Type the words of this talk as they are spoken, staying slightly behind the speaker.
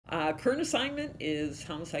Current assignment is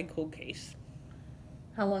homicide cold case.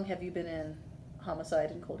 How long have you been in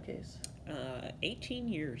homicide and cold case? 18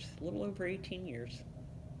 years, a little over 18 years.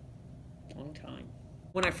 Long time.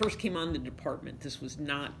 When I first came on the department, this was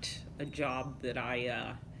not a job that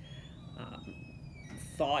I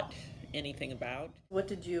thought anything about. What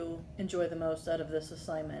did you enjoy the most out of this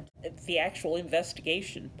assignment? It's the actual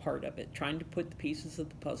investigation part of it, trying to put the pieces of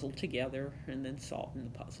the puzzle together and then solving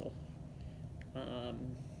the puzzle.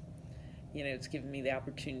 It's given me the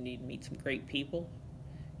opportunity to meet some great people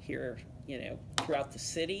here, throughout the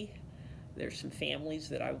city. There's some families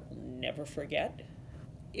that I will never forget.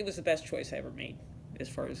 It was the best choice I ever made as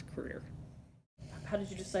far as career. How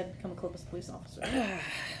did you decide to become a Columbus police officer? I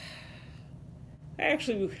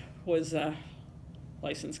actually was a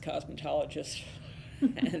licensed cosmetologist,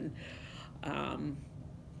 and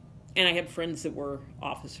I had friends that were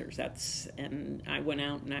officers. And I went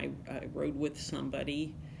out and I rode with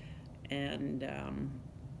somebody, and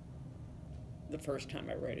the first time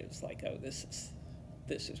I rode, it was like, oh, this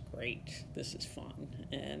is great. This is fun,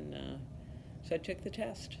 and so I took the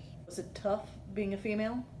test. Was it tough being a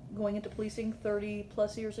female going into policing 30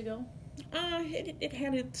 plus years ago? It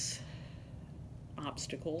had its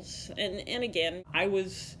obstacles, and again, I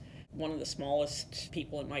was one of the smallest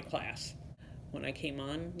people in my class. When I came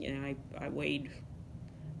on, I weighed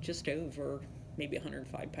just over maybe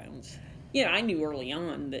 105 pounds. I knew early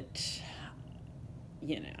on that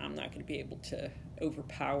I'm not going to be able to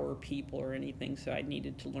overpower people or anything, so I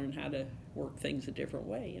needed to learn how to work things a different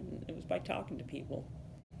way, and it was by talking to people.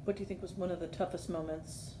 What do you think was one of the toughest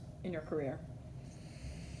moments in your career?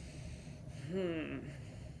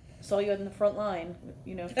 Saw you in the front line,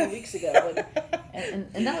 a few weeks ago, and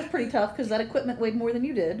that was pretty tough because that equipment weighed more than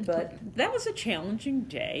you did, but... That was a challenging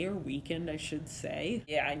day or weekend, I should say.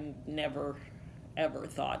 I never, ever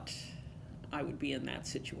thought I would be in that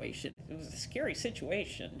situation. It was a scary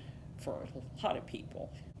situation for a lot of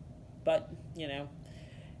people, but,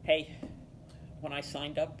 hey, when I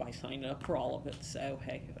signed up for all of it, so,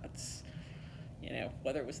 hey, that's,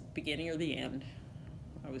 whether it was the beginning or the end,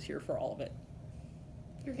 I was here for all of it.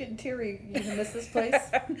 You're getting teary. You gonna miss this place?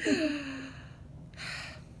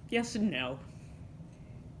 Yes and no.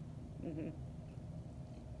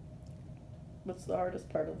 What's the hardest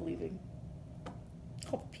part of leaving?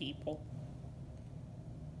 Oh, people.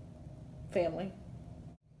 Family.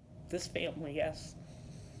 This family, yes.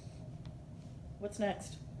 What's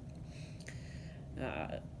next?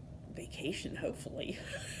 Vacation, hopefully.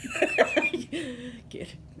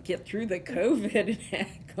 Get through the COVID and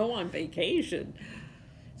go on vacation.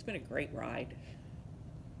 It's been a great ride.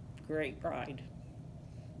 Great ride.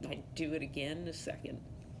 I'd do it again in a second.